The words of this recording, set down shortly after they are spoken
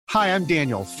Hi, I'm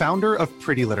Daniel, founder of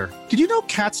Pretty Litter. Did you know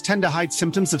cats tend to hide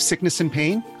symptoms of sickness and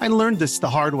pain? I learned this the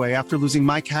hard way after losing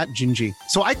my cat, Gingy.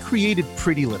 So I created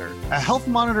Pretty Litter, a health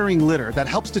monitoring litter that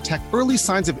helps detect early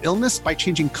signs of illness by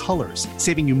changing colors,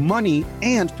 saving you money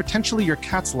and potentially your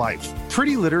cat's life.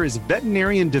 Pretty Litter is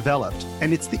veterinarian developed,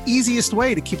 and it's the easiest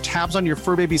way to keep tabs on your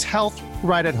fur baby's health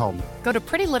right at home. Go to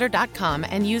prettylitter.com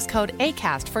and use code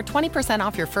ACAST for 20%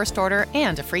 off your first order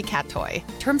and a free cat toy.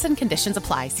 Terms and conditions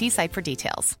apply. See site for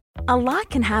details. A lot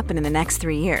can happen in the next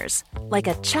 3 years. Like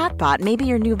a chatbot may be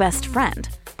your new best friend.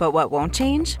 But what won't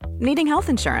change? Needing health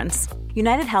insurance.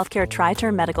 United Healthcare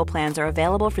Tri-Term Medical Plans are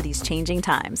available for these changing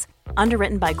times.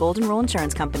 Underwritten by Golden Rule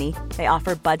Insurance Company, they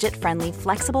offer budget-friendly,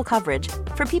 flexible coverage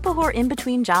for people who are in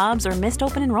between jobs or missed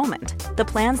open enrollment. The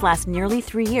plans last nearly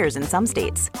 3 years in some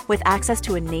states, with access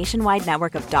to a nationwide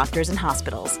network of doctors and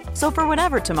hospitals. So for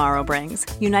whatever tomorrow brings,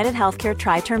 United Healthcare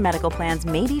Tri-Term Medical Plans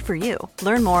may be for you.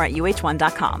 Learn more at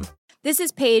uh1.com. This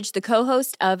is Paige, the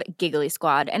co-host of Giggly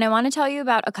Squad, and I want to tell you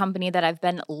about a company that I've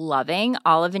been loving,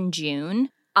 Olive & June.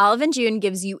 Olive & June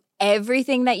gives you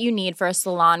everything that you need for a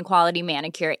salon-quality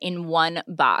manicure in one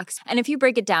box. And if you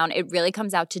break it down, it really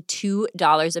comes out to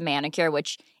 $2 a manicure,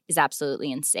 which is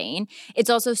absolutely insane. It's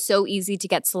also so easy to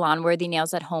get salon-worthy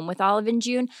nails at home with Olive &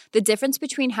 June. The difference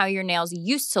between how your nails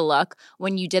used to look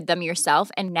when you did them yourself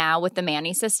and now with the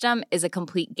Mani system is a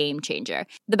complete game changer.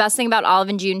 The best thing about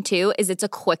Olive & June, too, is it's a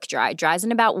quick dry. Dries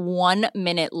in about 1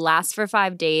 minute, lasts for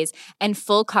 5 days, and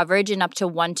full coverage in up to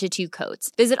 1 to 2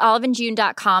 coats. Visit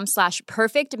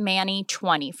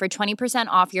oliveandjune.com/perfectmani20 for 20%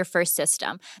 off your first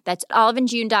system. That's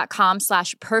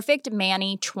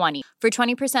oliveandjune.com/perfectmani20 for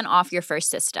 20% off your first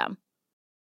system.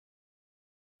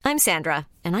 I'm Sandra,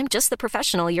 and I'm just the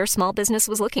professional your small business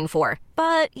was looking for.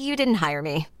 But you didn't hire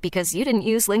me because you didn't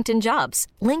use LinkedIn Jobs.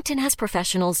 LinkedIn has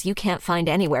professionals you can't find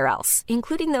anywhere else,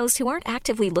 including those who aren't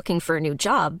actively looking for a new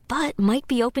job, but might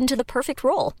be open to the perfect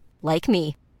role, like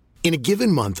me. In a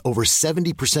given month, over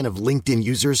 70% of LinkedIn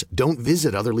users don't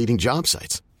visit other leading job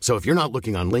sites. So if you're not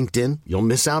looking on LinkedIn, you'll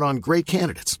miss out on great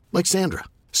candidates, like Sandra.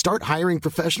 Start hiring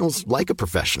professionals like a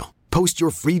professional. Post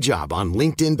your free job on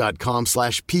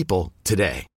linkedin.com/people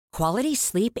today. Quality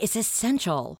sleep is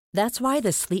essential. That's why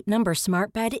the Sleep Number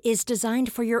Smart Bed is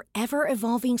designed for your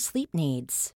ever-evolving sleep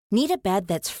needs. Need a bed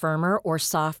that's firmer or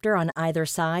softer on either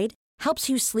side? Helps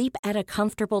you sleep at a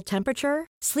comfortable temperature?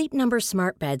 Sleep Number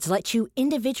Smart Beds let you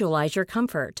individualize your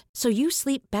comfort, so you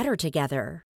sleep better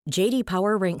together. J.D.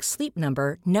 Power ranks Sleep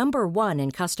Number number 1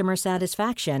 in customer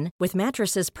satisfaction with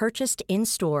mattresses purchased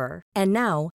in-store. And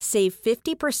now, save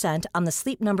 50% on the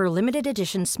Sleep Number Limited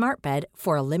Edition Smart Bed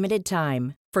for a limited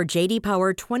time. For J.D.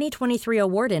 Power 2023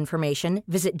 award information,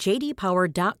 visit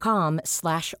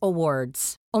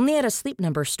jdpower.com/awards. Only at a Sleep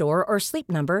Number store or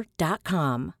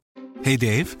sleepnumber.com. Hey,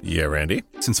 Dave. Yeah, Randy?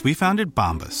 Since we founded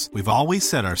Bombas, we've always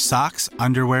said our socks,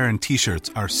 underwear, and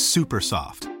T-shirts are super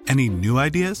soft. Any new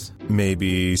ideas?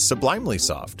 Maybe sublimely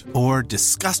soft. Or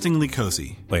disgustingly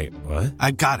cozy. Wait, what? I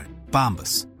got it.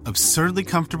 Bombas. Absurdly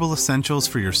comfortable essentials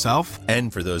for yourself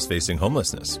and for those facing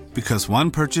homelessness. Because one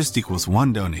purchased equals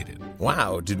one donated.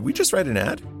 Wow, did we just write an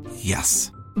ad?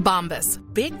 Yes. Bombas.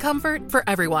 Big comfort for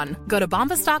everyone. Go to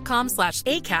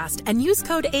bombas.com/ACAST and use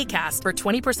code ACAST for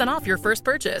 20% off your first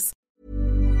purchase.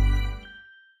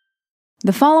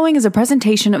 The following is a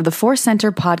presentation of the Force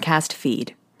Center podcast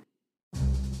feed.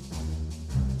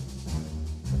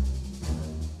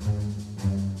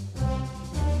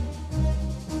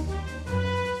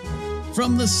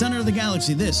 From the center of the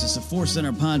galaxy, this is the Force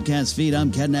Center podcast feed.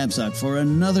 I'm Ken Napzok for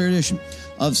another edition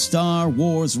of Star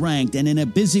Wars Ranked. And in a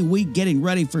busy week getting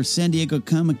ready for San Diego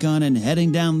Comic-Con and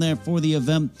heading down there for the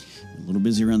event, a little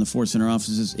busy around the Force Center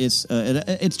offices.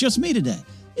 It's just me today.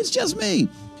 It's just me.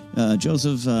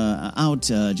 Joseph out.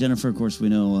 Jennifer, of course, we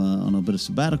know on a bit of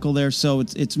sabbatical there. So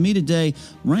it's me today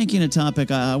ranking a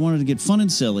topic. I wanted to get fun and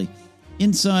silly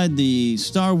inside the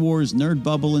Star Wars nerd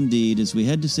bubble indeed as we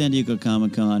head to San Diego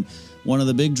Comic-Con. One of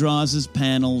the big draws is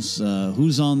panels.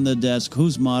 Who's on the desk?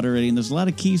 Who's moderating? There's a lot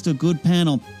of keys to a good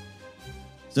panel.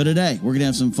 So today, we're going to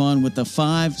have some fun with the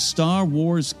 5 Star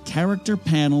Wars character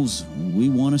panels we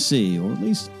want to see, or at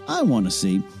least I want to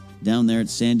see, down there at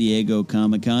San Diego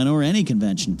Comic-Con, or any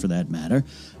convention for that matter.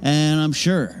 And I'm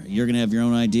sure you're going to have your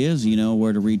own ideas. You know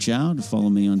where to reach out. Follow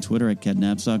me on Twitter at Ken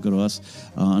Napzok. Go to us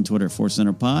on Twitter at Force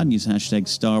Center Pod and use hashtag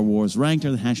Star Wars Ranked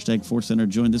or the hashtag Force Center.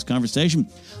 Join this conversation.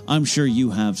 I'm sure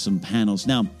you have some panels.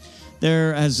 Now,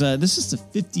 this is the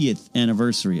 50th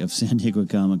anniversary of San Diego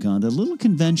Comic-Con, the little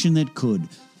convention that could.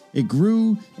 It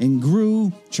grew and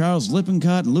grew. Charles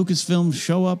Lippincott and Lucasfilm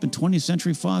show up in 20th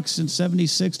Century Fox in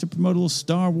 76 to promote a little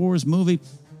Star Wars movie.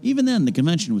 Even then, the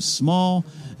convention was small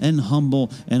and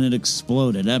humble, and it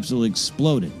exploded, absolutely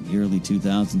exploded in the early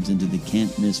 2000s into the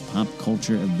can't-miss pop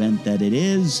culture event that it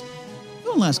is. In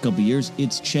the last couple of years,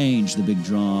 it's changed the big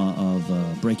draw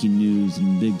of breaking news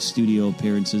and big studio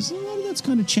appearances. A lot of that's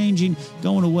kind of changing,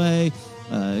 going away.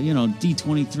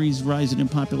 D23's rising in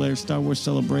popularity, Star Wars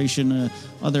Celebration,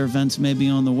 other events may be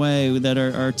on the way that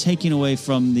are taking away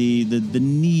from the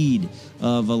need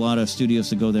of a lot of studios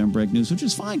to go there and break news, which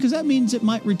is fine because that means it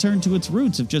might return to its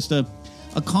roots of just a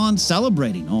con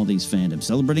celebrating all these fandoms,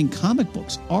 celebrating comic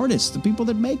books, artists, the people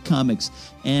that make comics,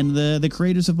 and the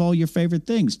creators of all your favorite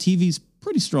things. TV's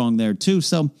pretty strong there, too.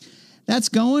 So that's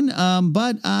going.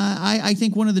 But I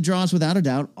think one of the draws, without a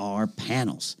doubt, are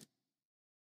panels.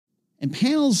 And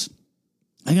panels,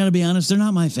 I got to be honest, they're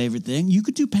not my favorite thing. You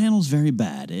could do panels very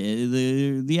bad.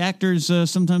 The actors,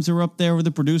 sometimes they're up there with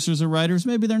the producers or writers.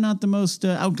 Maybe they're not the most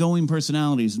outgoing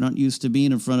personalities. They're not used to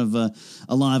being in front of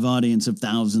a live audience of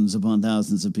thousands upon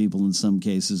thousands of people in some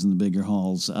cases in the bigger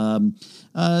halls.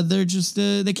 They're just,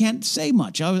 they can't say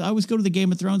much. I always go to the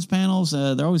Game of Thrones panels.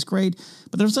 They're always great.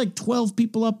 But there's like 12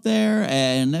 people up there,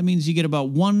 and that means you get about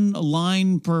one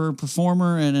line per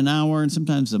performer in an hour, and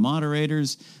sometimes the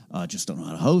moderators just don't know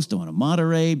how to host, don't want to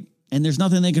moderate, and there's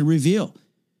nothing they can reveal.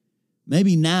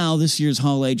 Maybe now this year's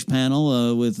Hall H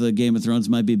panel with Game of Thrones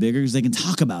might be bigger because they can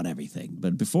talk about everything.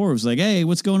 But before it was like, hey,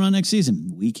 what's going on next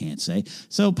season? We can't say.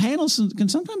 So panels can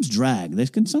sometimes drag. They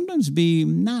can sometimes be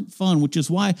not fun, which is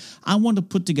why I want to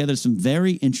put together some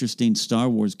very interesting Star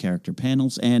Wars character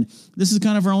panels. And this is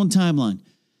kind of our own timeline.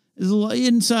 There's a lot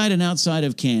inside and outside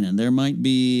of canon. There might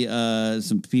be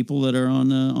some people that are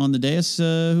on the dais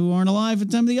who aren't alive at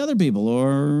the time of the other people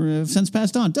or have since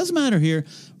passed on. Doesn't matter here.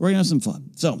 We're going to have some fun.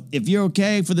 So if you're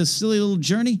okay for this silly little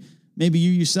journey, maybe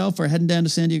you yourself are heading down to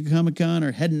San Diego Comic-Con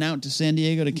or heading out to San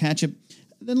Diego to catch it,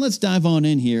 then let's dive on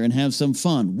in here and have some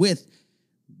fun with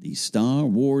the Star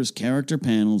Wars character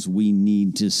panels we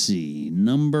need to see.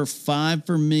 Number 5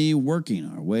 for me, working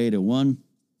our way to 1.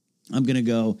 I'm going to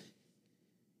go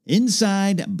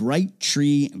inside Bright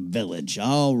Tree Village.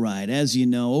 All right, as you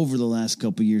know, over the last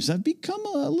couple of years, I've become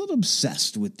a little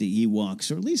obsessed with the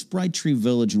Ewoks, or at least Bright Tree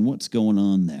Village and what's going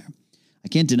on there. I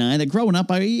can't deny that growing up,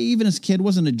 I, even as a kid,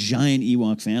 wasn't a giant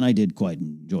Ewok fan. I did quite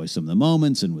enjoy some of the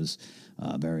moments and was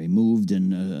very moved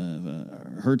and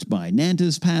hurt by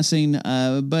Nanta's passing.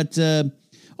 But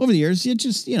over the years, it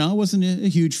just, I wasn't a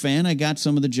huge fan. I got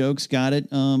some of the jokes, got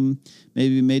it.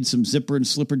 Maybe made some zipper and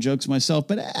slipper jokes myself.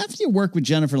 But after you work with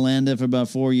Jennifer Landa for about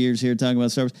 4 years here talking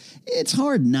about Star Wars, it's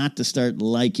hard not to start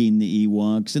liking the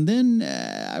Ewoks. And then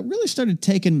I really started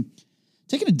taking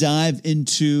a dive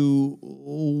into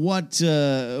what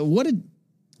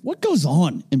goes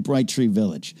on in Bright Tree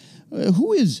Village.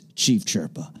 Who is Chief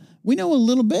Chirpa? We know a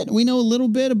little bit. We know a little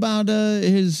bit about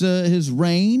his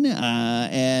reign,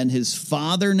 and his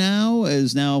father now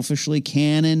is now officially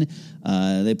canon.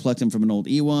 They plucked him from an old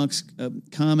Ewoks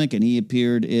comic, and he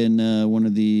appeared in one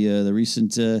of the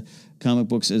recent comic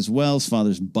books as well. His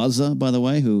father's Buzza, by the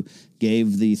way, who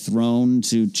gave the throne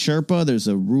to Chirpa. There's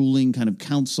a ruling kind of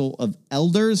council of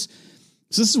elders.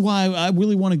 So this is why I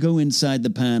really want to go inside the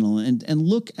panel and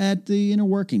look at the inner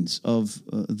workings of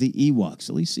the Ewoks,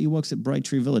 at least Ewoks at Bright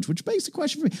Tree Village, which begs the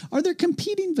question for me, are there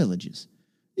competing villages?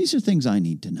 These are things I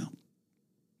need to know.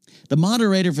 The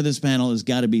moderator for this panel has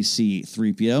got to be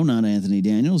C-3PO, not Anthony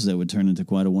Daniels. That would turn into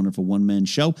quite a wonderful one-man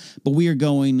show, but we are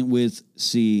going with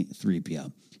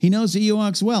C-3PO. He knows the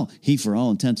Ewoks well. He, for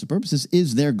all intents and purposes,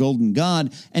 is their golden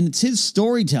god, and it's his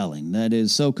storytelling that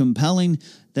is so compelling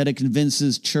that it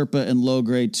convinces Chirpa and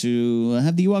Logray to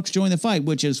have the Ewoks join the fight,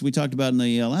 which, as we talked about in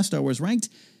the last Star Wars Ranked,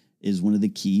 is one of the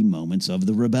key moments of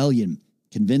the rebellion.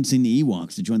 Convincing the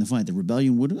Ewoks to join the fight. The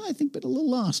rebellion would, I think, been a little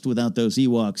lost without those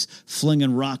Ewoks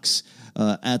flinging rocks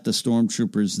at the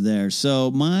stormtroopers there.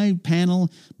 So my panel,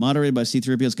 moderated by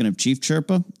C-3PO, is going to have Chief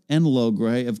Chirpa and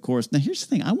Logray, of course. Now, here's the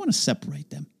thing. I want to separate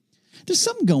them. There's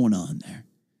something going on there.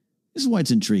 This is why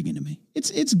it's intriguing to me.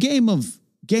 It's game of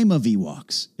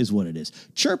Ewoks is what it is.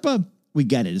 Chirpa, we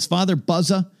get it. His father,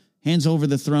 Buzza, hands over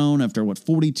the throne after,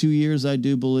 42 years, I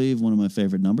do believe, one of my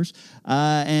favorite numbers.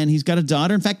 And he's got a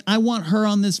daughter. In fact, I want her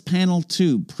on this panel,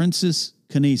 too, Princess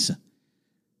Kneesaa.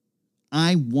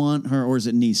 I want her, or is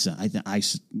it Nisa? I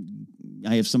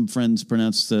have some friends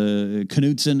pronounce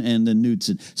Knutson and the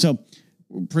Knutson. So,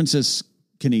 Princess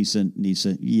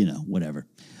Kneesaa, whatever.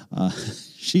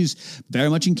 She's very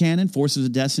much in canon, Forces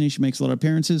of Destiny. She makes a lot of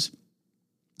appearances.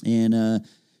 And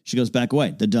she goes back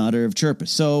away, the daughter of Chirpa.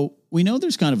 So we know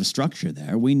there's kind of a structure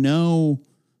there. We know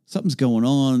something's going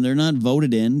on. They're not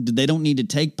voted in. They don't need to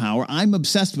take power. I'm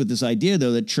obsessed with this idea,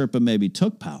 though, that Chirpa maybe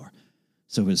took power.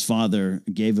 So his father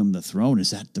gave him the throne.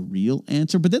 Is that the real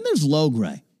answer? But then there's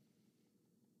Logray.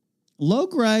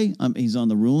 Logray, he's on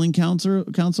the ruling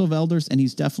council of elders, and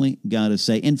he's definitely got a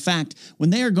say. In fact,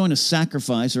 when they are going to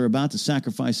sacrifice or about to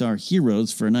sacrifice our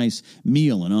heroes for a nice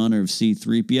meal in honor of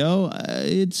C-3PO,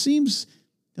 it seems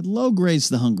that Logray's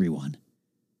the hungry one.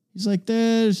 He's like,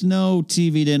 there's no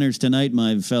TV dinners tonight,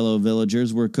 my fellow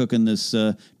villagers. We're cooking this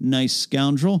nice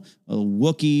scoundrel, a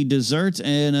Wookiee dessert,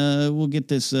 and we'll get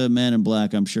this man in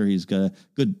black. I'm sure he's got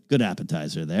a good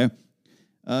appetizer there.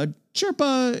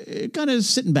 Chirpa kind of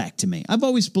sitting back to me. I've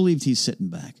always believed he's sitting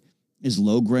back. Is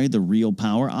Logray the real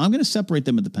power? I'm going to separate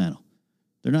them at the panel.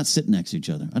 They're not sitting next to each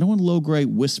other. I don't want Logray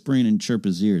whispering in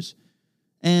Chirpa's ears.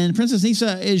 And Princess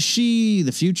Kneesaa, is she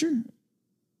the future?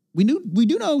 We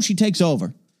do know she takes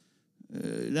over.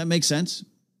 That makes sense.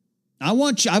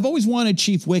 I've always wanted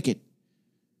Chief Wicket.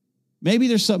 Maybe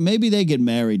they get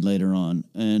married later on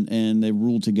and they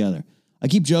rule together. I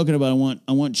keep joking about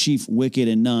I want Chief Wicket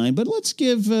in 9, but let's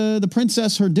give the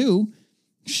princess her due.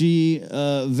 She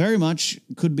very much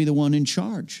could be the one in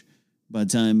charge by the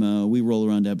time we roll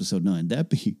around to episode 9. That'd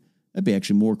be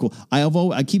actually more cool.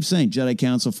 I keep saying Jedi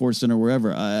Council, Force Center,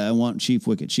 wherever. I want Chief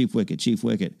Wicket.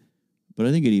 But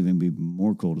I think it'd even be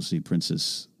more cool to see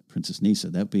Princess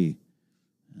Kneesaa. That'd be,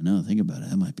 no, think about it.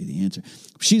 That might be the answer.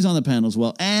 She's on the panel as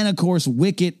well. And, of course,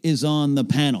 Wicket is on the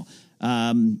panel.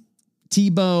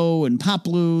 Tebow and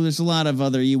Poplu, there's a lot of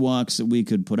other Ewoks that we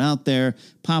could put out there.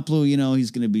 Poplu,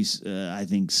 he's going to be, I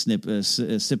think,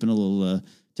 sipping a little,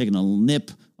 taking a little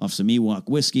nip off some Ewok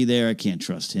whiskey there. I can't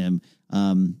trust him.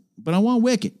 But I want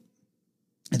Wicket.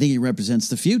 I think he represents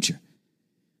the future,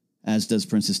 as does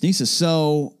Princess Kneesaa.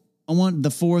 So I want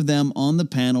the 4 of them on the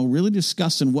panel really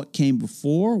discussing what came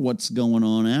before, what's going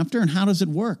on after, and how does it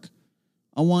work.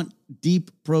 I want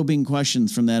deep probing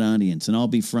questions from that audience, and I'll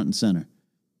be front and center.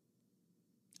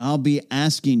 I'll be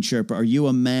asking Chirpa, are you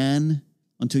a man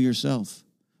unto yourself?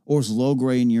 Or is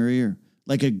Logray in your ear,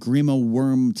 like a Grima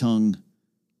worm tongue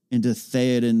into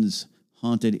Theoden's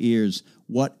haunted ears?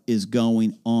 What is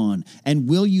going on? And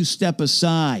will you step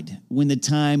aside when the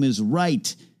time is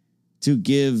right to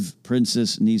give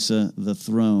Princess Kneesaa the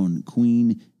throne?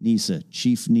 Queen Kneesaa,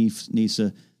 Chief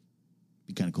Kneesaa.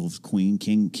 Be kind of cool if Queen,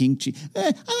 King Chief.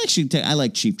 I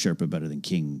like Chief Chirpa better than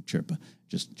King Chirpa.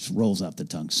 Just rolls off the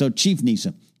tongue. So Chief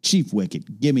Kneesaa, Chief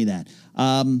Wicket, give me that.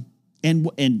 And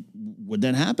would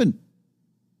that happen?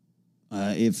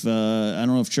 If I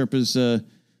don't know if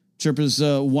Chirpa's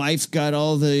wife got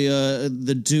all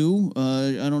the due.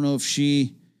 I don't know if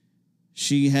she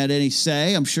had any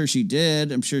say. I'm sure she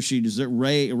did. I'm sure she deserved.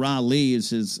 Ra Lee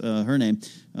is her name.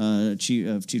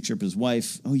 Chief Chirpa's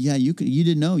wife. Oh yeah, you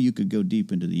didn't know you could go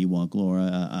deep into the Ewok lore.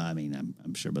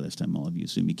 I'm sure by this time all of you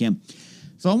assume you can.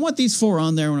 So I want these 4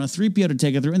 on there. I want a 3PO to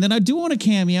take it through. And then I do want a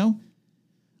cameo,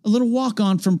 a little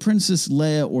walk-on from Princess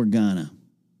Leia Organa.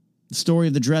 The story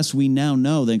of the dress we now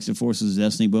know, thanks to Forces of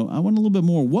Destiny. But I want a little bit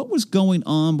more. What was going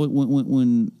on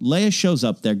when Leia shows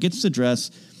up there, gets the dress,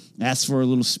 asks for a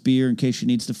little spear in case she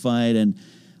needs to fight, and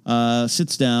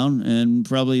sits down and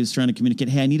probably is trying to communicate,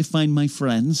 hey, I need to find my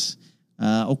friends.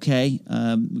 Okay,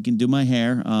 we can do my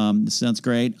hair. This sounds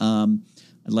great.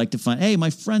 I'd like to find, hey, my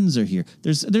friends are here.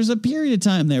 There's a period of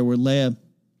time there where Leia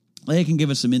can give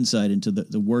us some insight into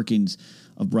the workings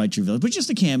of Bright Tree Village. But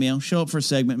just a cameo, show up for a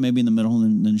segment, maybe in the middle,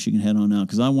 and then she can head on out.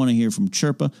 Because I want to hear from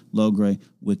Chirpa, Logray,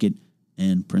 Wicket,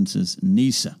 and Princess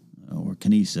Kneesaa, or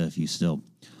Kneesaa if you still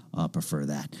prefer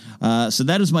that. So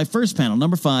that is my first panel,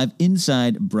 number 5,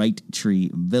 inside Bright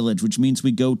Tree Village, which means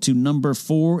we go to number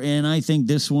 4, and I think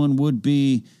this would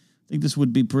be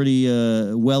pretty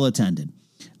well attended.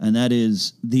 And that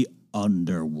is the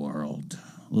underworld.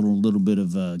 A little bit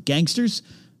of gangsters,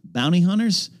 bounty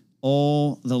hunters,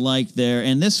 all the like there.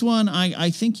 And this one, I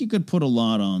think you could put a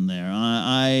lot on there.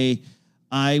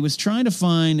 I was trying to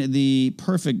find the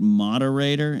perfect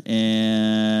moderator,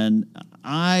 and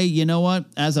you know what?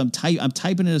 As I'm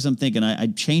typing it as I'm thinking,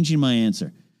 I'm changing my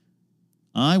answer.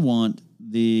 I want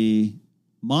the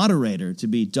moderator to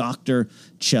be Dr.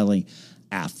 Chelli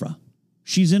Aphra.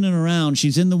 She's in and around.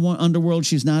 She's in the underworld.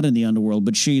 She's not in the underworld,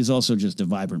 but she's also just a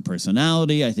vibrant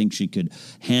personality. I think she could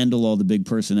handle all the big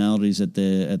personalities at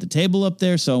the table up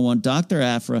there. So I want Dr.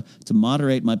 Aphra to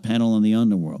moderate my panel on the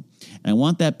underworld. And I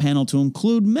want that panel to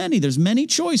include many. There's many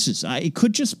choices. It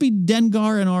could just be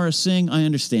Dengar and Aurra Sing. I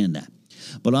understand that.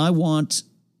 But I want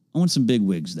some big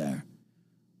wigs there.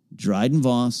 Dryden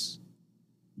Voss,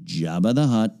 Jabba the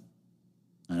Hutt.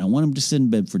 I don't want him to sit in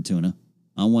bed for tuna.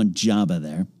 I want Jabba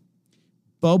there.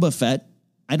 Boba Fett.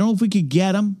 I don't know if we could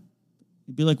get him.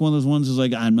 He'd be like one of those ones who's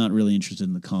like, I'm not really interested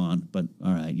in the con, but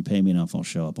all right, you pay me enough, I'll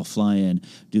show up. I'll fly in,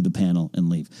 do the panel, and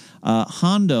leave.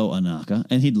 Hondo Ohnaka,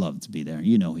 and he'd love to be there.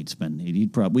 You know,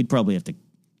 we'd probably have to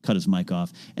cut his mic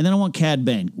off. And then I want Cad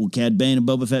Bane. Will Cad Bane and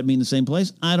Boba Fett be in the same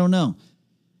place? I don't know.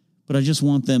 But I just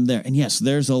want them there. And yes,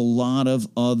 there's a lot of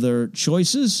other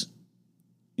choices,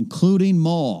 including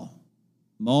Maul.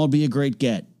 Maul would be a great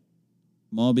get.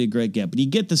 But you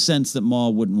get the sense that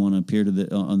Maul wouldn't want to appear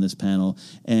on this panel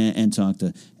and talk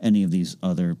to any of these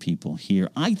other people here.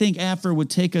 I think Affer would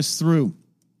take us through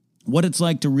what it's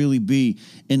like to really be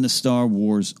in the Star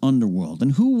Wars underworld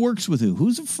and who works with who,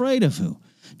 who's afraid of who.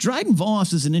 Dryden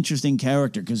Voss is an interesting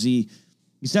character because he's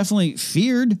definitely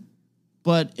feared,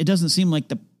 but it doesn't seem like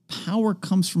the power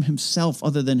comes from himself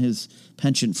other than his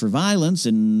penchant for violence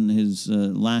and his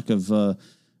lack of a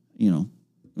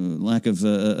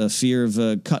fear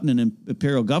of cutting an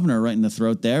imperial governor right in the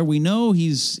throat there. We know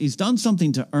he's done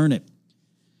something to earn it.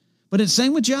 But it's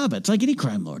same with Jabba. It's like any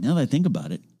crime lord. Now that I think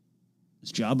about it,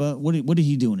 was Jabba, what did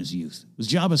he do in his youth? Was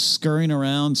Jabba scurrying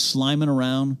around, sliming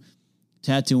around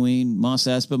Tatooine, Mos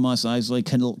Espa, Mos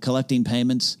Eisley, collecting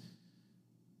payments,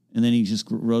 and then he just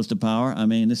rose to power? I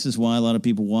mean, this is why a lot of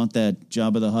people want that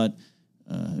Jabba the Hutt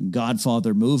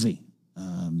Godfather movie.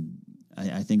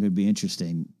 I think it would be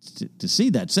interesting to see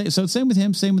that. So same with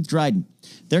him, same with Dryden.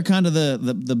 They're kind of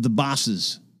the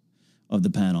bosses of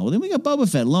the panel. Well, then we got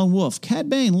Boba Fett, Lone Wolf. Cad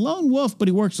Bane, Lone Wolf, but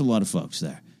he works with a lot of folks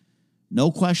there. No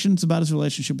questions about his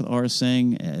relationship with Aurra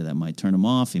Sing. That might turn him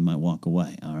off. He might walk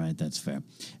away. All right, that's fair.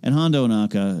 And Hondo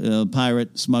Ohnaka,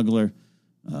 pirate, smuggler,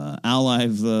 ally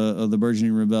of the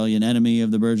burgeoning rebellion, enemy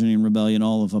of the burgeoning rebellion,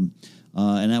 all of them.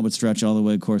 And that would stretch all the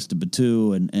way, of course, to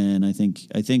Batuu. And I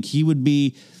think he would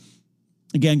be...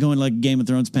 Again, going like Game of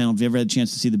Thrones panel, if you ever had a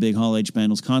chance to see the big Hall H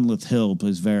panels, Conleth Hill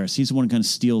plays Varys. He's the one who kind of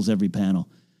steals every panel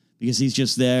because he's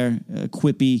just there,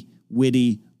 quippy,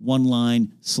 witty, one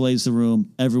line, slays the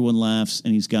room, everyone laughs,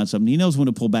 and he's got something. He knows when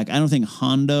to pull back. I don't think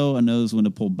Hondo knows when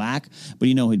to pull back, but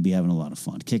you know he'd be having a lot of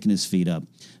fun, kicking his feet up,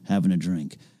 having a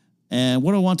drink. And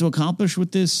what I want to accomplish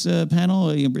with this panel,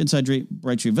 inside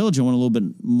Bright Tree Village, I want a little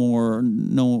bit more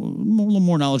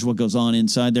knowledge of what goes on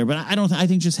inside there. But I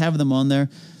think just having them on there,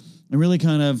 and really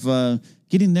kind of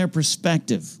getting their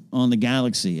perspective on the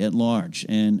galaxy at large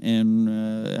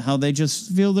and how they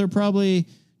just feel they're probably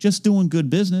just doing good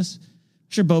business.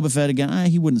 Sure, Boba Fett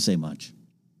again, he wouldn't say much.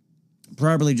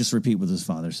 Probably just repeat what his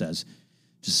father says.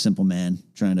 Just a simple man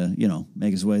trying to,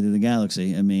 make his way through the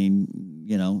galaxy. I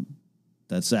mean,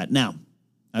 that's that. Now,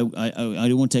 I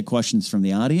do want to take questions from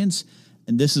the audience,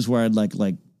 and this is where I'd like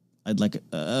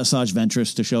Asajj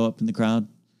Ventress to show up in the crowd.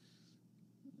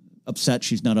 Upset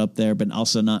she's not up there, but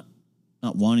also not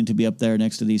wanting to be up there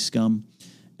next to these scum,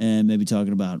 and maybe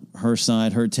talking about her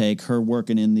side, her take, her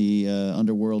working in the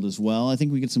underworld as well. I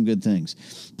think we get some good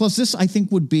things. Plus, this I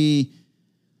think would be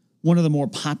one of the more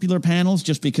popular panels,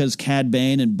 just because Cad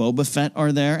Bane and Boba Fett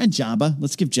are there, and Jabba.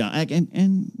 Let's give Jabba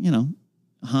and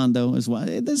Hondo as well.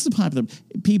 This is popular.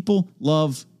 People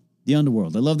love the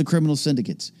underworld. They love the criminal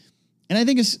syndicates, and I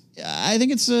think it's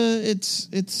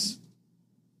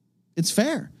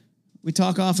fair. We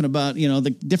talk often about,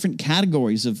 the different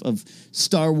categories of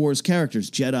Star Wars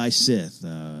characters, Jedi, Sith,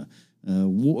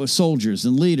 soldiers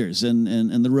and leaders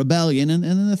and the rebellion. And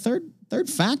then the third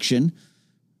faction,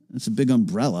 it's a big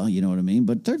umbrella, you know what I mean?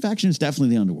 But third faction is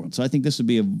definitely the underworld. So I think this would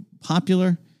be a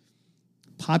popular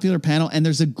panel. And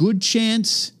there's a good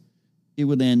chance it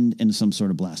would end in some sort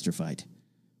of blaster fight.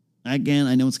 Again,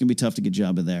 I know it's going to be tough to get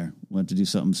Jabba there. We'll have to do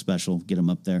something special, get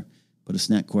him up there, put a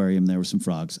snack aquarium there with some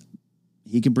frogs.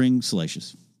 He can bring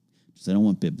Salacious. Just I don't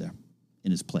want Bib there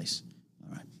in his place. All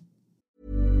right.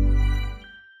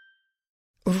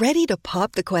 Ready to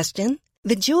pop the question?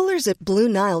 The jewelers at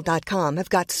BlueNile.com have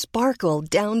got sparkle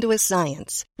down to a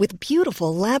science with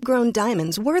beautiful lab-grown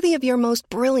diamonds worthy of your most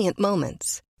brilliant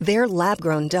moments. Their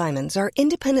lab-grown diamonds are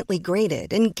independently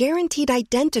graded and guaranteed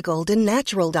identical to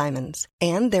natural diamonds.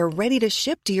 And they're ready to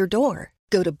ship to your door.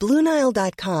 Go to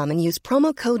BlueNile.com and use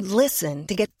promo code LISTEN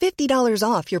to get $50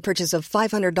 off your purchase of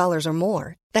 $500 or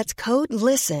more. That's code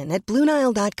LISTEN at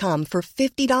BlueNile.com for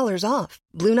 $50 off.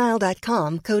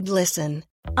 BlueNile.com, code LISTEN.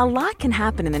 A lot can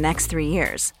happen in the next 3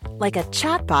 years. Like a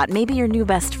chatbot may be your new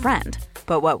best friend.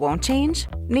 But what won't change?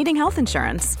 Needing health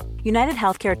insurance. United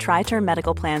Healthcare Tri-Term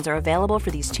Medical Plans are available for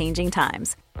these changing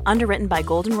times. Underwritten by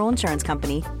Golden Rule Insurance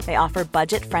Company, they offer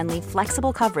budget-friendly,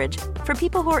 flexible coverage for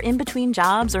people who are in between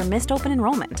jobs or missed open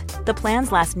enrollment. The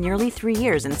plans last nearly 3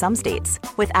 years in some states,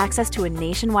 with access to a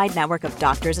nationwide network of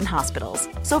doctors and hospitals.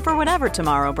 So for whatever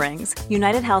tomorrow brings,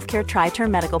 United Healthcare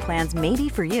Tri-Term Medical Plans may be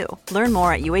for you. Learn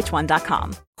more at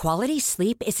uh1.com. Quality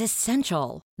sleep is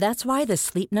essential. That's why the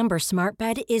Sleep Number Smart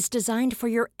Bed is designed for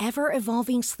your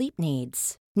ever-evolving sleep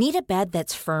needs. Need a bed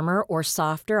that's firmer or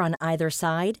softer on either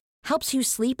side? Helps you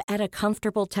sleep at a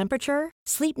comfortable temperature?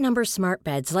 Sleep Number Smart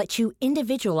Beds let you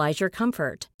individualize your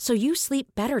comfort so you sleep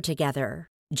better together.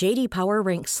 J.D. Power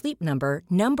ranks Sleep Number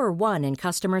number 1 in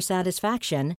customer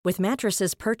satisfaction with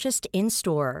mattresses purchased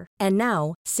in-store. And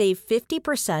now, save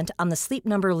 50% on the Sleep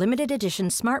Number Limited Edition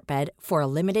Smart Bed for a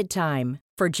limited time.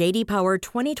 For J.D. Power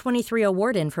 2023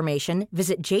 award information,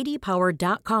 visit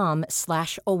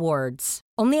jdpower.com/awards.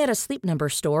 Only at a Sleep Number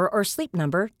store or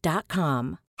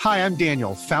sleepnumber.com. Hi, I'm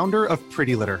Daniel, founder of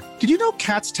Pretty Litter. Did you know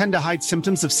cats tend to hide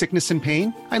symptoms of sickness and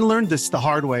pain? I learned this the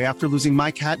hard way after losing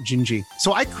my cat, Gingy.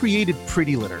 So I created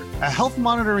Pretty Litter, a health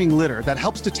monitoring litter that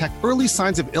helps detect early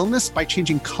signs of illness by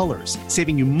changing colors,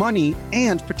 saving you money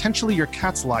and potentially your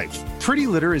cat's life. Pretty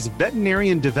Litter is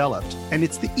veterinarian developed, and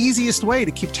it's the easiest way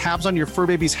to keep tabs on your fur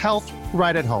baby's health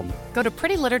right at home. Go to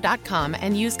prettylitter.com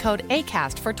and use code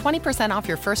ACAST for 20% off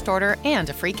your first order and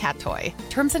a free cat toy.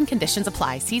 Terms and conditions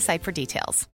apply. See site for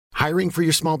details. Hiring for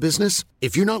your small business?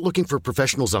 If you're not looking for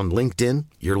professionals on LinkedIn,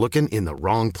 you're looking in the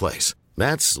wrong place.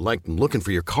 That's like looking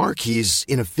for your car keys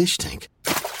in a fish tank.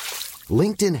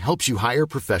 LinkedIn helps you hire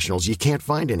professionals you can't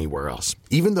find anywhere else,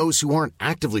 even those who aren't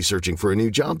actively searching for a new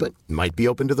job but might be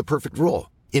open to the perfect role.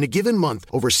 In a given month,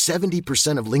 over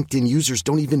 70% of LinkedIn users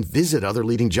don't even visit other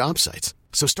leading job sites.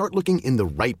 So start looking in the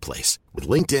right place. With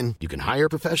LinkedIn, you can hire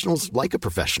professionals like a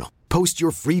professional. Post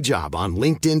your free job on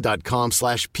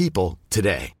linkedin.com/people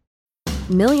today.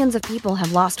 Millions of people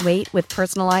have lost weight with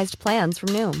personalized plans from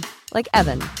Noom. Like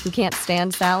Evan, who can't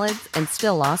stand salads and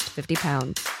still lost 50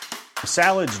 pounds.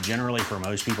 Salads generally for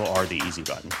most people are the easy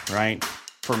button, right?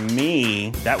 For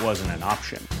me, that wasn't an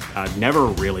option. I never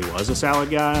really was a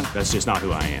salad guy. That's just not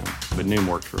who I am. But Noom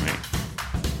worked for me.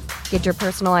 Get your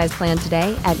personalized plan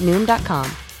today at Noom.com.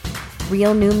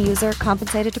 Real Noom user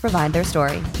compensated to provide their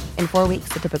story. In 4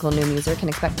 weeks, the typical Noom user can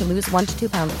expect to lose 1 to 2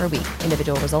 pounds per week.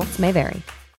 Individual results may vary.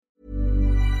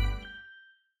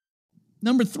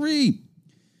 Number 3,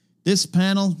 this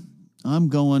panel, I'm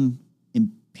going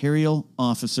Imperial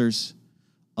Officers,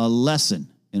 a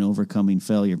lesson in overcoming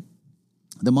failure.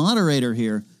 The moderator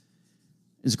here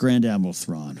is Grand Admiral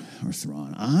Thrawn.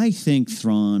 I think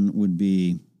Thrawn would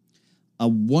be a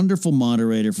wonderful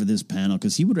moderator for this panel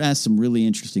because he would ask some really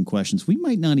interesting questions. We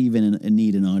might not even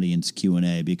need an audience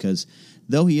Q&A because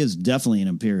though he is definitely an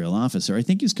Imperial officer, I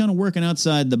think he's kind of working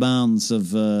outside the bounds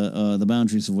of the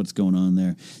boundaries of what's going on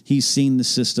there. He's seen the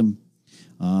system.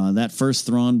 That first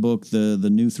Thrawn book, the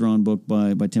new Thrawn book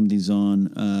by Timothy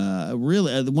Zahn,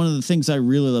 really one of the things I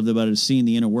really loved about it is seeing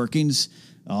the inner workings,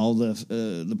 all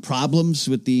the problems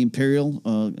with the Imperial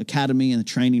Academy and the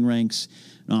training ranks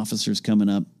and officers coming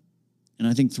up. And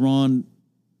I think Thrawn,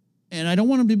 and I don't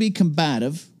want him to be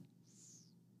combative,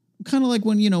 kind of like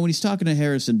when he's talking to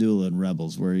Harrison Dula in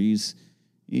Rebels, where he's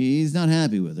not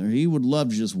happy with her. He would love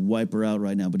to just wipe her out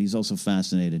right now, but he's also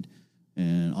fascinated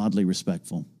and oddly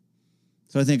respectful.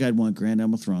 So I think I'd want Grand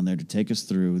Admiral Thrawn there to take us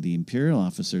through the Imperial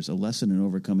Officers, a lesson in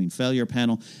overcoming failure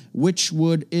panel, which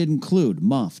would include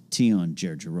Moff Tion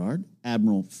Gergerard,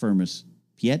 Admiral Firmus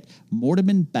Piet,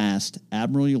 Mortimer Bast,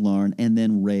 Admiral Yularen, and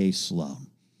then Ray Sloan.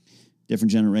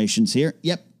 Different generations here.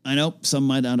 Yep, I know some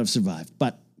might not have survived,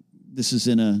 but this is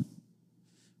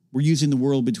we're using the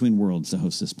world between worlds to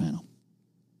host this panel.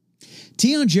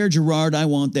 Tion Gergerard I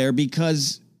want there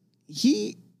because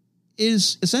he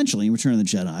is essentially in Return of the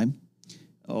Jedi,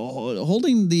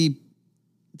 holding the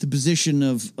position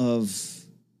of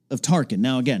Tarkin.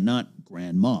 Now, again, not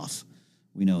Grand Moff.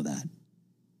 We know that.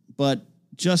 But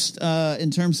just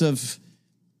in terms of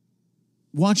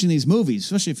watching these movies,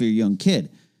 especially if you're a young kid,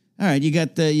 all right, you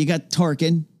got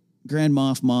Tarkin, Grand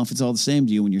Moff. It's all the same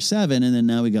to you when you're 7, and then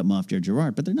now we got Moff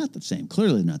Gergerard. But they're not the same.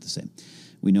 Clearly not the same.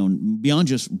 We know beyond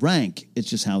just rank, it's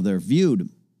just how they're viewed.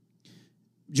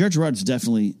 Gergerard's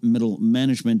definitely middle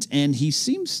management, and he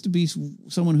seems to be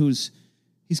someone he's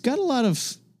got a lot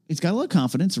of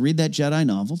confidence. Read that Jedi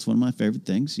novel; it's one of my favorite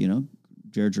things.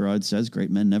 Gergerard says, "Great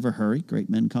men never hurry;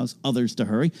 great men cause others to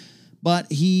hurry."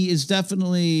 But he is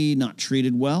definitely not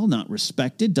treated well, not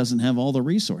respected, doesn't have all the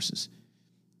resources.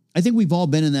 I think we've all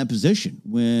been in that position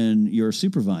when your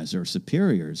supervisor or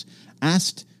superiors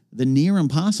asked the near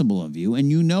impossible of you,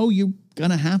 and you're going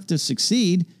to have to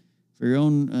succeed for your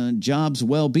own job's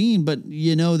well-being, but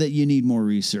you know that you need more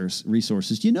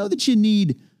resources. You know that you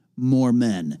need more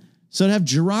men. So to have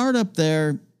Gerard up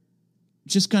there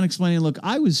just kind of explaining, look,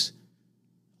 I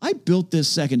built this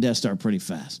second Death Star pretty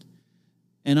fast.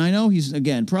 And I know he's,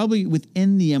 again, probably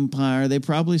within the Empire, they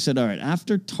probably said, all right,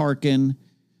 after Tarkin,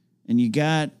 and you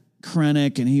got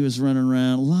Krennic, and he was running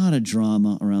around. A lot of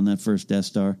drama around that first Death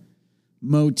Star.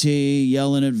 Moti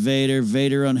yelling at Vader,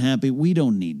 Vader unhappy. We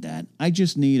don't need that. I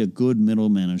just need a good middle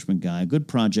management guy, a good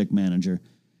project manager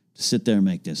to sit there and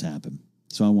make this happen.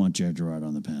 So I want Jared Gerard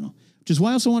on the panel, which is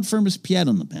why I also want Firmus Piet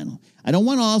on the panel. I don't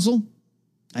want Ozzel.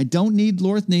 I don't need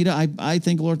Lorth Nita. I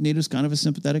think Lorth Nita is kind of a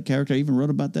sympathetic character. I even wrote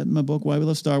about that in my book, Why We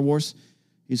Love Star Wars.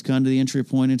 He's kind of the entry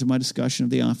point into my discussion of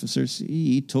the officers.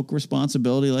 He took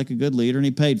responsibility like a good leader, and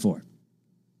he paid for it.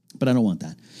 But I don't want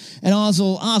that. And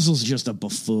Ozzel's just a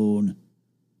buffoon.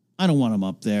 I don't want him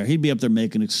up there. He'd be up there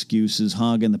making excuses,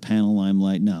 hogging the panel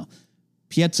limelight. No.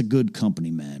 Piet's a good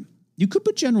company man. You could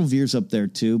put General Veers up there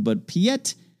too, but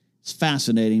Piet is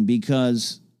fascinating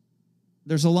because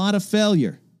there's a lot of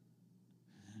failure.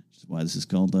 Which is why this is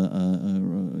called,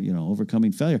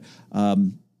 overcoming failure.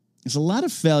 There's a lot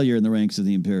of failure in the ranks of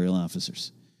the Imperial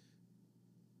officers.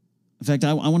 In fact,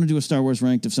 I want to do a Star Wars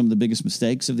ranked of some of the biggest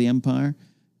mistakes of the Empire.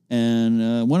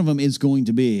 And one of them is going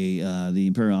to be the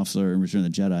Imperial officer in Return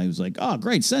of the Jedi who's like, oh,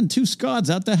 great, send 2 Scods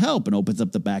out to help, and opens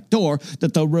up the back door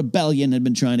that the rebellion had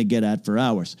been trying to get at for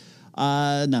hours.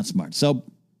 Not smart. So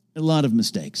a lot of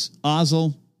mistakes.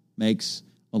 Ozzel makes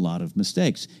a lot of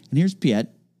mistakes. And here's Piet,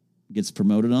 gets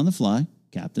promoted on the fly,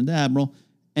 captain to admiral,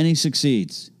 and he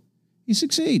succeeds. He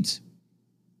succeeds.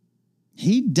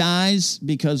 He dies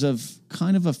because of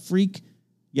kind of a freak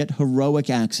yet heroic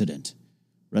accident.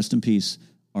 Rest in peace,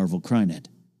 Arvel Krynet.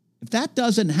 If that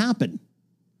doesn't happen,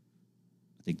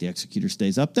 I think the Executor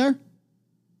stays up there.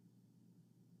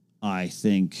 I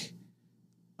think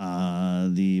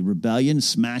the rebellion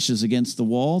smashes against the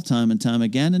wall time and time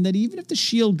again, and that even if the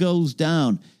shield goes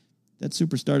down, that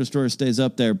Super Star Destroyer stays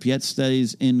up there. Piet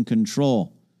stays in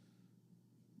control.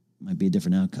 Might be a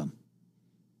different outcome.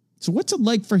 So what's it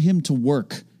like for him to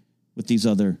work with these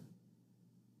other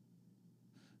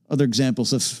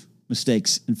examples of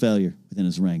mistakes and failure within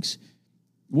his ranks?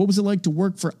 What was it like to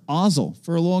work for Ozzel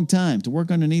for a long time, to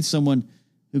work underneath someone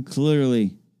who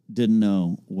clearly didn't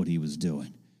know what he was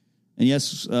doing? And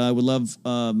yes, I would love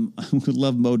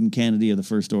Moden Kennedy of the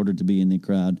First Order to be in the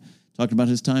crowd, talking about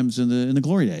his times in the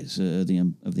glory days of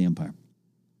the Empire.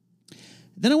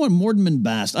 Then I want Mortimer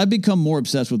Bast. I've become more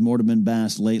obsessed with Mortimer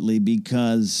Bast lately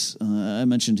because I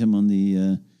mentioned him on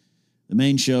the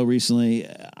main show recently.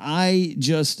 I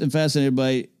just am fascinated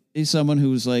by. He's someone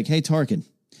who's like, hey, Tarkin,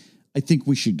 I think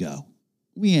we should go.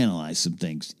 We analyzed some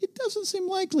things. It doesn't seem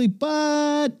likely,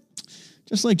 but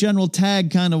just like General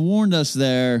Tagg kind of warned us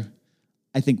there,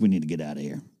 I think we need to get out of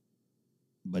here.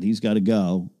 But he's got to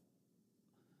go.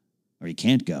 Or he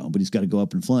can't go, but he's got to go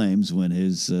up in flames when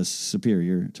his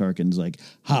superior, Tarkin's like,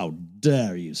 how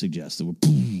dare you suggest that we're...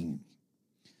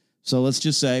 So let's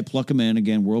just say, pluck him in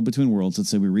again, world between worlds.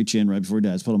 Let's say we reach in right before he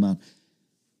dies, pull him out.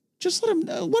 Just let him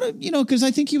know, because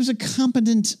I think he was a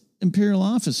competent Imperial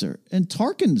officer. And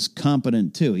Tarkin's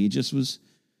competent, too. He just was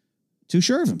too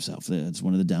sure of himself. That's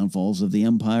one of the downfalls of the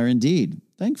Empire, indeed.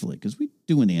 Thankfully, because we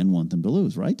do in the end want them to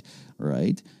lose, right?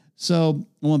 Right. So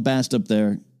I want Bast up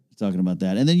there talking about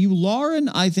that. And then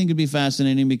Yularen, I think, would be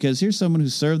fascinating because here's someone who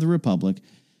served the Republic,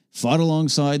 fought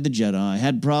alongside the Jedi,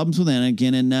 had problems with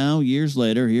Anakin, and now, years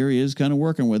later, here he is kind of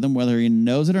working with him. Whether he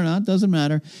knows it or not, doesn't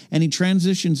matter. And he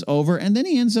transitions over, and then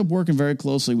he ends up working very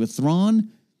closely with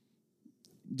Thrawn,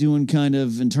 doing kind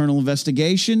of internal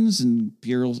investigations and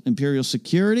imperial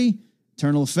security,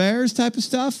 internal affairs type of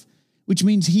stuff, which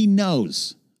means he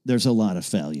knows there's a lot of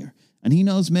failure. And he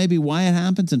knows maybe why it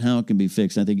happens and how it can be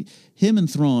fixed. I think him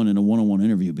and Thrawn in a one-on-one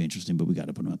interview would be interesting, but we got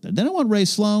to put him up there. Then I want Rae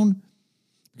Sloane.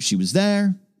 She was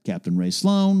there. Captain Rae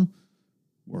Sloane,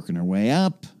 working her way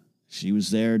up. She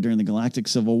was there during the Galactic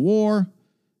Civil War.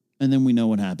 And then we know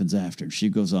what happens after. She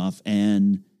goes off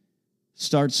and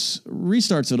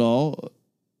restarts it all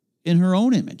in her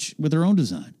own image, with her own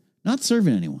design. Not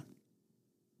serving anyone.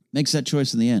 Makes that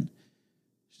choice in the end.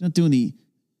 She's not doing the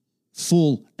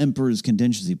full Emperor's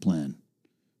contingency plan.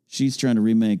 She's trying to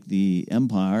remake the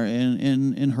Empire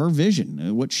in her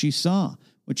vision, what she saw,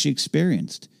 what she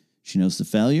experienced. She knows the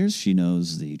failures, she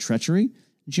knows the treachery,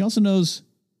 and she also knows,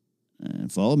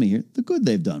 follow me here, the good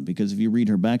they've done, because if you read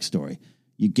her backstory,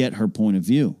 you get her point of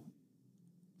view.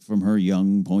 From her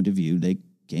young point of view, they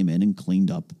came in and cleaned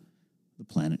up the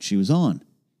planet she was on.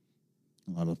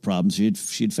 A lot of the problems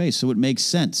she'd faced, so it makes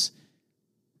sense.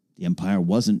 The Empire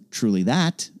wasn't truly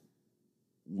that.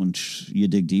 Once you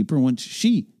dig deeper, once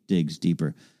she digs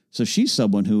deeper. So she's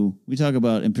someone who, we talk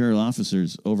about Imperial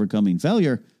officers overcoming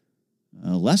failure,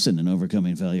 a lesson in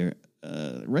overcoming failure.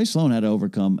 Rae Sloane had to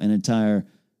overcome an entire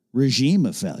regime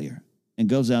of failure and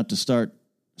goes out to start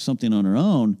something on her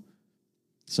own.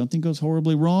 Something goes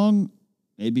horribly wrong.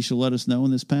 Maybe she'll let us know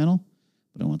in this panel.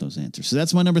 But I want those answers. So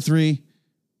that's my number 3,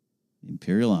 the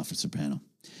Imperial Officer panel.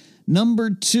 Number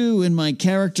 2 in my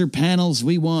character panels,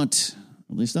 we want,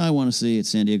 at least I want to see at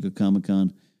San Diego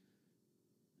Comic-Con,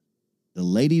 the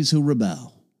Ladies Who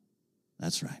Rebel.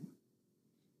 That's right.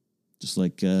 Just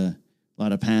like a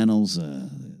lot of panels,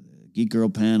 Geek Girl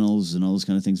panels and all those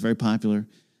kind of things. Very popular,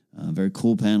 very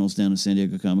cool panels down at San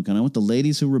Diego Comic-Con. I want the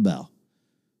Ladies Who Rebel.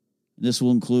 This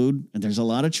will include, and there's a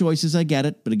lot of choices, I get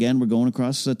it, but again, we're going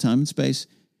across time and space.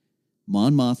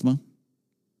 Mon Mothma,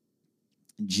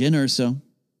 Jyn Erso,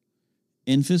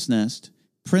 Enfys Nest,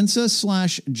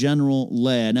 Princess/General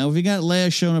Leia. Now, if you got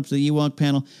Leia showing up to the Ewok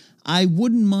panel, I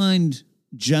wouldn't mind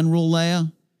General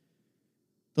Leia.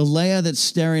 The Leia that's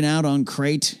staring out on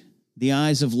Crate, the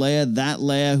eyes of Leia, that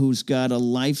Leia who's got a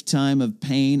lifetime of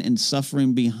pain and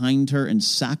suffering behind her and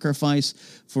sacrifice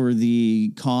for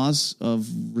the cause of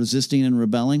resisting and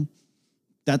rebelling.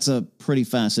 That's a pretty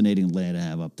fascinating Leia to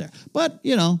have up there. But,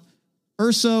 you know,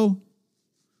 Erso,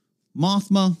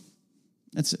 Mothma,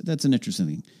 that's an interesting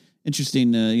thing.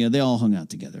 You know, they all hung out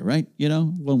together, right? You know,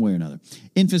 one way or another.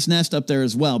 Enfys Nest up there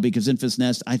as well, because Enfys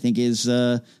Nest, I think, is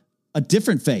a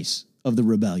different face of the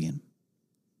rebellion.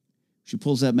 She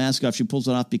pulls that mask off. She pulls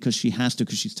it off because she has to,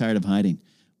 because she's tired of hiding.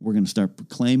 We're going to start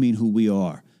proclaiming who we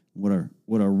are, what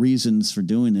our reasons for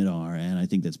doing it are, and I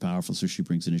think that's powerful. So she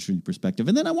brings an interesting perspective.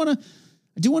 And then I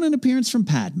do want an appearance from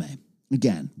Padme.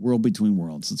 Again, World Between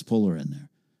Worlds. Let's pull her in there.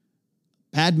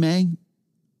 Padme,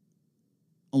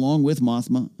 along with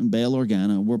Mothma and Bail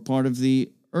Organa, were part of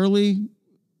the early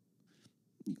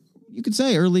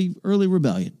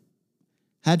rebellion.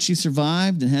 Had she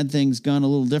survived and had things gone a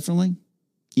little differently,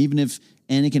 even if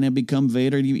Anakin had become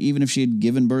Vader, even if she had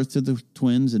given birth to the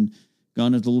twins and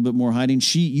gone into a little bit more hiding,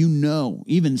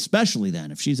 even especially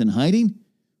then, if she's in hiding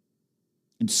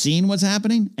and seeing what's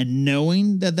happening and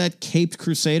knowing that caped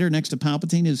crusader next to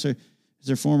Palpatine is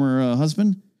her former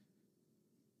husband,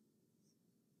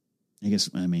 I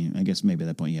guess maybe at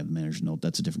that point you have the manager's note.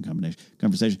 That's a different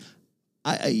conversation.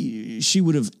 She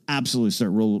would have absolutely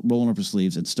started rolling up her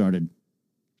sleeves and started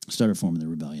forming the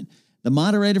rebellion. The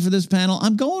moderator for this panel,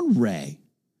 I'm going Rey.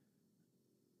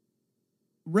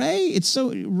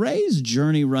 Rey's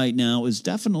journey right now is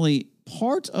definitely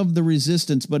part of the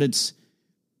Resistance, but it's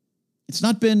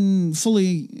not been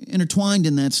fully intertwined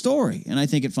in that story, and I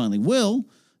think it finally will.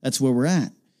 That's where we're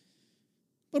at.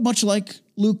 But much like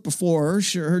Luke before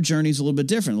her journey's a little bit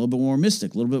different, a little bit more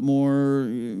mystic, a little bit more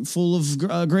full of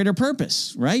greater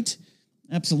purpose, right?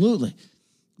 Absolutely.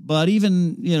 But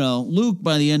even, Luke,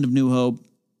 by the end of New Hope,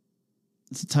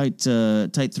 it's a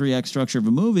tight 3-act structure of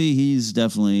a movie. He's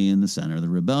definitely in the center of the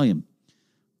rebellion.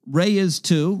 Rey is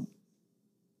too.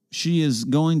 She is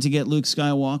going to get Luke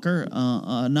Skywalker,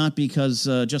 not because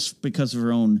just because of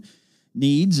her own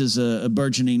needs as a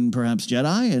burgeoning, perhaps,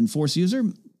 Jedi and Force user.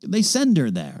 They send her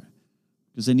there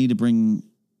because they need her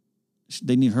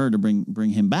to bring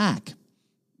him back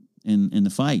in the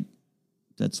fight.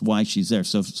 That's why she's there.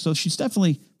 So she's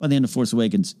definitely, by the end of Force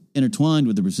Awakens, intertwined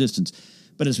with the Resistance.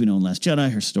 But as we know in Last Jedi,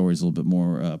 her story is a little bit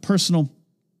more personal.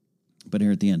 But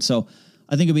here at the end. So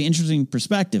I think it'll be an interesting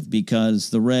perspective because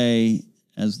the Rey,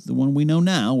 as the one we know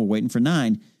now, we're waiting for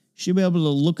 9, she'll be able to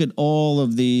look at all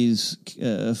of these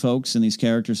folks and these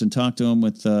characters and talk to them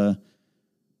with a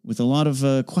lot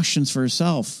of questions for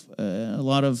herself, a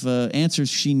lot of answers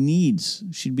she needs.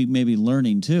 She'd be maybe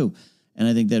learning too. And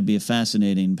I think that'd be a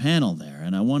fascinating panel there.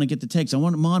 And I want to get the takes. I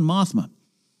want Mon Mothma.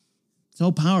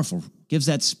 So powerful. Gives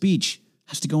that speech.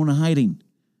 Has to go into hiding.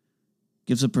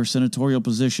 Gives up her senatorial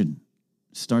position.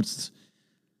 Starts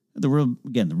the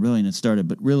rebellion had started,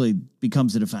 but really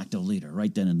becomes the de facto leader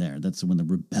right then and there. That's when the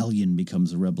rebellion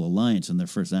becomes the Rebel Alliance, and their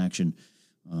first action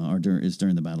is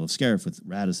during the Battle of Scarif with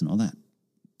Raddus and all that.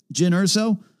 Jyn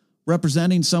Erso,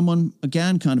 representing someone,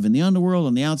 again, kind of in the underworld,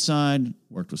 on the outside,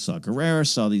 worked with Saw Gerrera,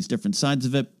 saw these different sides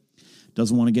of it,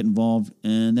 doesn't want to get involved,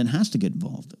 and then has to get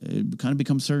involved. It kind of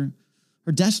becomes her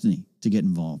destiny to get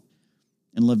involved.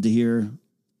 And love to hear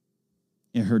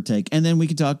her take. And then we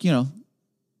could talk,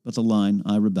 about the line,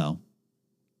 I rebel.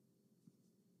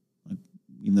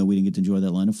 Even though we didn't get to enjoy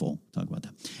that line in full. Talk about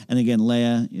that. And again,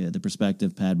 Leia, the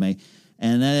perspective, Padme.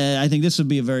 And I think this would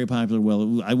be a very popular,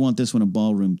 I want this one in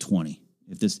Ballroom 20.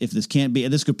 If this can't be,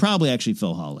 this could probably actually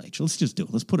fill Hall H. Let's just do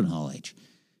it. Let's put it in Hall H.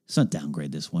 Let's not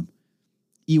downgrade this one.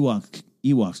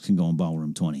 Ewoks can go in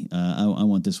Ballroom 20. I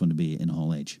want this one to be in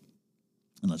Hall H.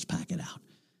 And let's pack it out.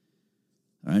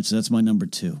 All right, so that's my number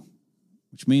 2,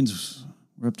 which means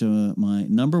we're up to my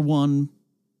number 1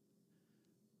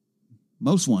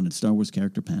 most wanted Star Wars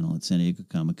character panel at San Diego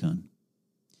Comic-Con.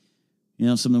 Some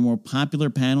of the more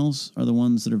popular panels are the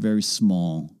ones that are very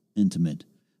small, intimate,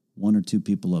 one or two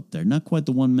people up there. Not quite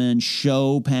the one-man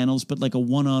show panels, but like a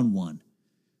one-on-one.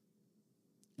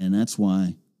 And that's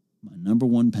why my number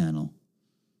one panel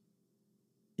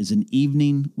is An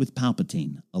Evening with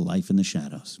Palpatine, A Life in the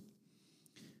Shadows.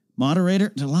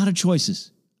 Moderator, there's a lot of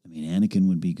choices. I mean, Anakin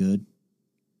would be good.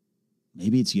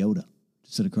 Maybe it's Yoda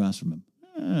to sit across from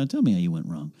him. Tell me how you went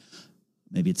wrong.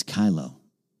 Maybe it's Kylo.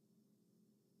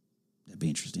 That'd be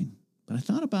interesting. But I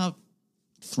thought about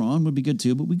Thrawn would be good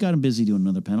too, but we got him busy doing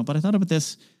another panel. But I thought about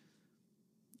this,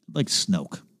 like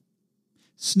Snoke.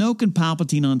 Snoke and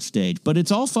Palpatine on stage, but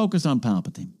it's all focused on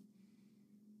Palpatine.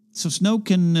 So Snoke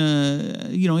can,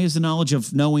 he has the knowledge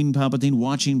of knowing Palpatine,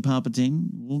 watching Palpatine.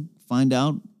 We'll find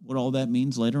out what all that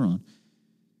means later on.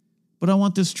 But I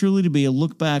want this truly to be a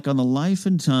look back on the life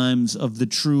and times of the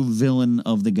true villain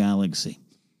of the galaxy,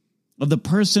 of the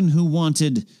person who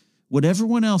wanted what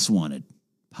everyone else wanted,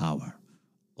 power,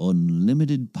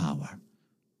 unlimited power,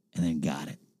 and then got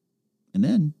it, and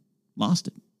then lost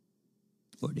it.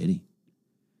 Or did he?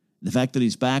 The fact that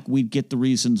he's back, we'd get the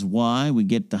reasons why, we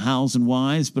get the hows and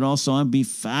whys, but also I'd be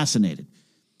fascinated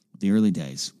with the early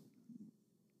days.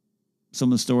 Some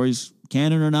of the stories,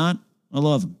 canon or not, I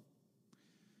love them.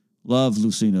 Love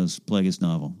Lucino's Plagueis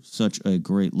novel. Such a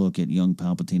great look at young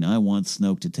Palpatine. I want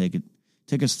Snoke to take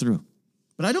us through.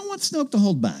 But I don't want Snoke to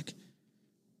hold back.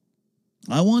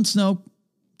 I want Snoke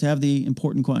to have the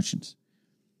important questions.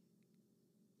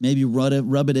 Maybe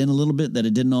rub it in a little bit that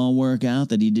it didn't all work out,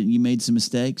 that you made some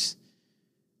mistakes,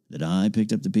 that I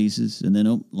picked up the pieces, and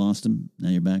then, lost them. Now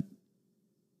you're back.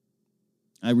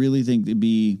 I really think it'd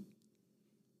be,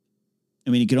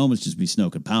 it could almost just be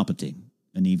Snoke and Palpatine,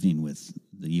 An Evening with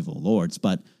the Evil Lords,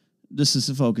 but this is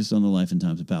a focus on the life and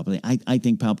times of Palpatine. I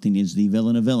think Palpatine is the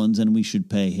villain of villains, and we should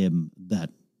pay him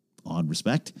that odd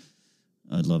respect.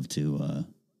 I'd love to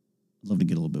get a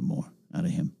little bit more out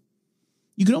of him.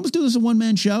 You could almost do this as a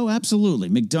one-man show, absolutely.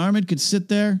 McDermott could sit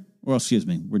there, we're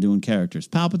doing characters.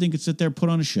 Palpatine could sit there, put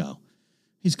on a show.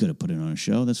 He's good at putting on a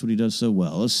show. That's what he does so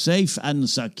well. A safe and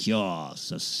secure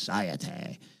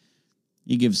society.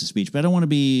 He gives a speech, but I don't want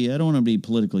to be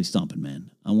politically stumping,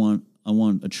 man. I want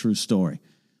a true story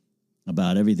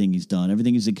about everything he's done,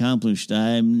 everything he's accomplished.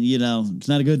 It's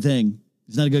not a good thing.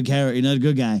 He's not a good character. He's not a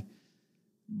good guy.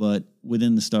 But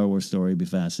within the Star Wars story, it'd be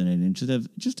fascinating. And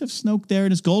just have Snoke there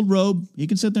in his gold robe. He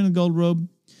can sit there in a gold robe,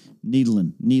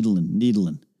 needling. They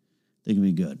can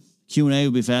be good. Q&A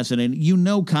would be fascinating.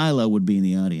 Kylo would be in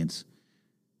the audience.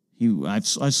 I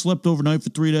slept overnight for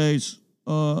 3 days.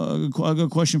 I got a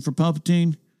question for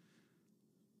Palpatine.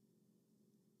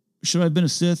 Should I have been a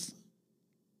Sith?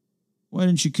 Why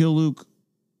didn't you kill Luke?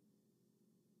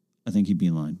 I think he'd be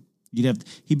in line.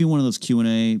 He'd be one of those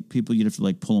Q&A people. You'd have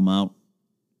to pull him out,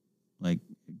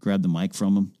 grab the mic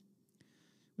from him.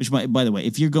 Which might, by the way,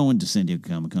 if you're going to San Diego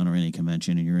Comic-Con or any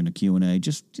convention and you're in a Q&A,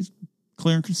 just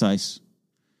clear and concise.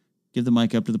 Give the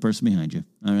mic up to the person behind you.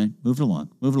 All right, move it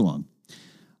along.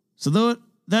 So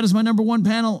that is my number one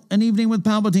panel, An Evening with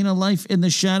Palpatine, A Life in the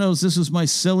Shadows. This was my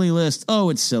silly list. Oh,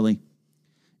 it's silly.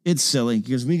 It's silly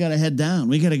because we got to head down.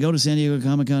 We got to go to San Diego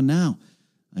Comic-Con now.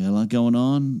 I got a lot going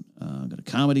on. I got a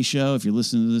comedy show. If you're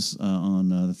listening to this on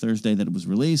the Thursday that it was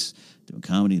released, doing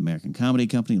comedy, the American Comedy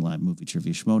Company, live movie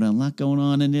trivia schmodown, a lot going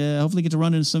on, and hopefully get to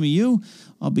run into some of you.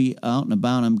 I'll be out and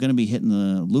about. I'm going to be hitting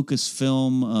the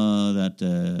Lucasfilm, that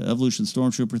Evolution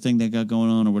Stormtrooper thing they got going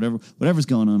on, or whatever's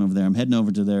going on over there. I'm heading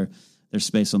over to their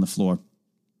space on the floor.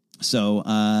 So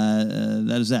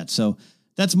that is that. So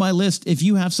that's my list. If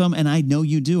you have some, and I know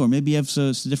you do, or maybe you have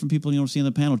some different people you don't see on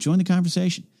the panel, join the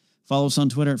conversation. Follow us on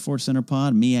Twitter at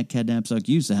ForceCenterPod, me at CatNapsuck.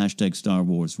 Use the hashtag Star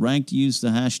Wars Ranked. Use the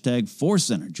hashtag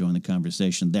ForceCenter. Join the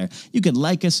conversation there. You can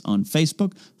like us on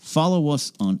Facebook. Follow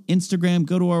us on Instagram.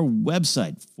 Go to our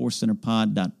website,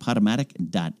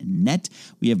 forcecenterpod.podomatic.net.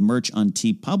 We have merch on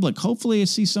TeePublic. Hopefully I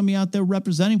see some of you out there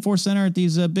representing Force Center at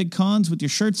these big cons with your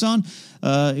shirts on.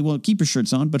 Well, keep your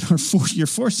shirts on, but your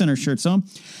Force Center shirts on.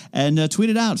 And tweet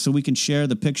it out so we can share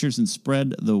the pictures and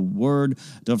spread the word.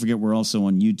 Don't forget, we're also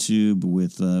on YouTube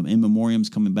with In Memoriam's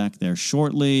coming back there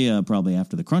shortly, probably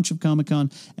after the crunch of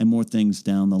Comic-Con, and more things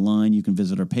down the line. You can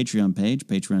visit our Patreon page,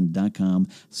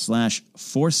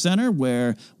 patreon.com/ForceCenter,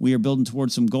 where we are building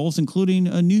towards some goals, including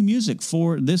new music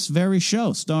for this very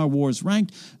show, Star Wars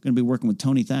Ranked. Going to be working with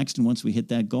Tony Thaxton once we hit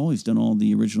that goal. He's done all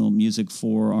the original music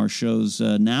for our shows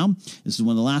now. This is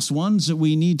one of the last ones that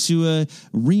we need to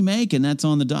remake, and that's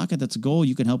on the docket. That's a goal.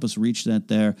 You can help us reach that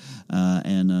there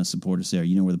and support us there.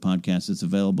 You know where the podcast is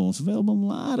available. It's available in a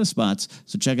lot other spots.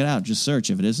 So check it out. Just search.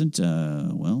 If it isn't,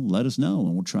 well, let us know,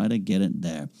 and we'll try to get it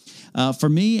there. For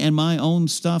me and my own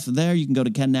stuff there, you can go to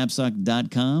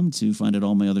KenNapzok.com to find out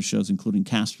all my other shows, including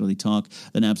Casterly Talk,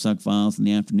 The Knapzok Files, and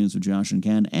The Afternoons with Josh and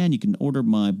Ken. And you can order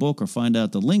my book or find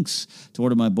out the links to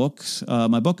order my book,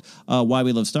 Why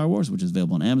We Love Star Wars, which is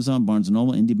available on Amazon, Barnes &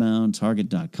 Noble, IndieBound,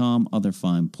 Target.com, other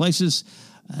fine places.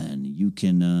 And you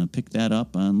can pick that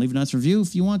up and leave a nice review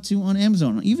if you want to on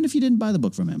Amazon, even if you didn't buy the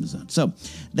book from Amazon. So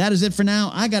that is it for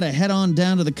now. I got to head on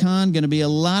down to the con. Going to be a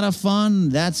lot of fun.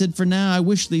 That's it for now. I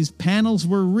wish these panels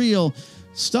were real.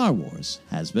 Star Wars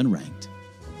has been ranked.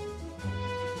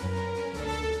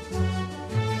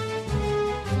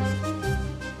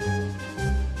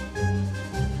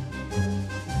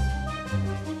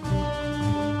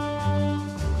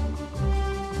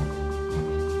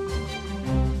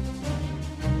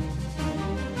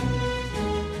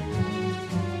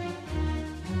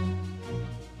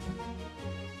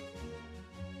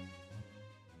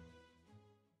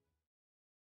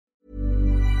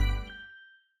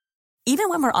 Even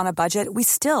when we're on a budget, we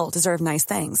still deserve nice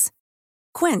things.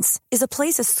 Quince is a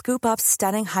place to scoop up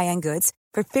stunning high-end goods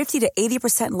for 50 to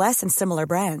 80% less than similar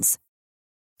brands.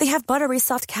 They have buttery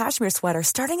soft cashmere sweaters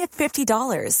starting at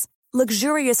 $50,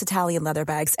 luxurious Italian leather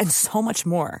bags, and so much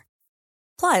more.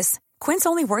 Plus, Quince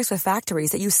only works with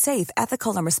factories that use safe,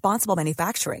 ethical, and responsible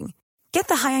manufacturing. Get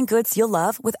the high-end goods you'll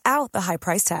love without the high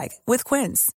price tag with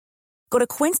Quince. Go to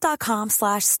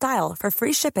quince.com/style for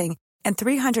free shipping and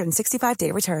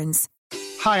 365-day returns.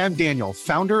 Hi, I'm Daniel,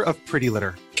 founder of Pretty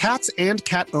Litter. Cats and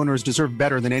cat owners deserve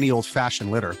better than any old-fashioned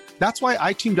litter. That's why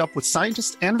I teamed up with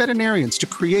scientists and veterinarians to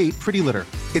create Pretty Litter.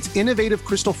 Its innovative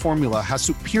crystal formula has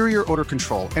superior odor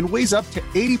control and weighs up to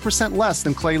 80% less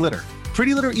than clay litter.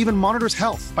 Pretty Litter even monitors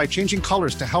health by changing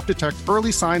colors to help detect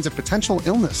early signs of potential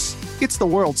illness. It's the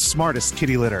world's smartest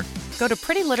kitty litter. Go to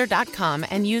prettylitter.com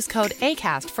and use code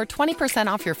ACAST for 20%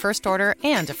 off your first order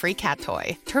and a free cat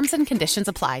toy. Terms and conditions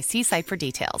apply. See site for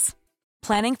details.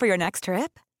 Planning for your next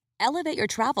trip? Elevate your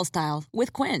travel style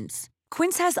with Quince.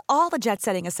 Quince has all the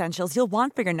jet-setting essentials you'll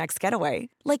want for your next getaway,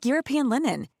 like European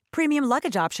linen, premium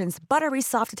luggage options, buttery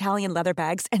soft Italian leather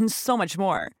bags, and so much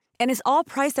more. And is all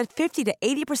priced at 50 to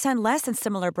 80% less than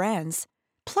similar brands.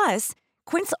 Plus,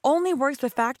 Quince only works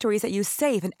with factories that use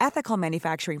safe and ethical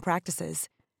manufacturing practices.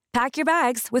 Pack your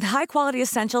bags with high-quality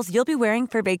essentials you'll be wearing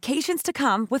for vacations to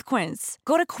come with Quince.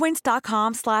 Go to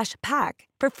quince.com/pack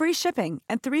for free shipping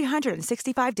and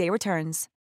 365-day returns.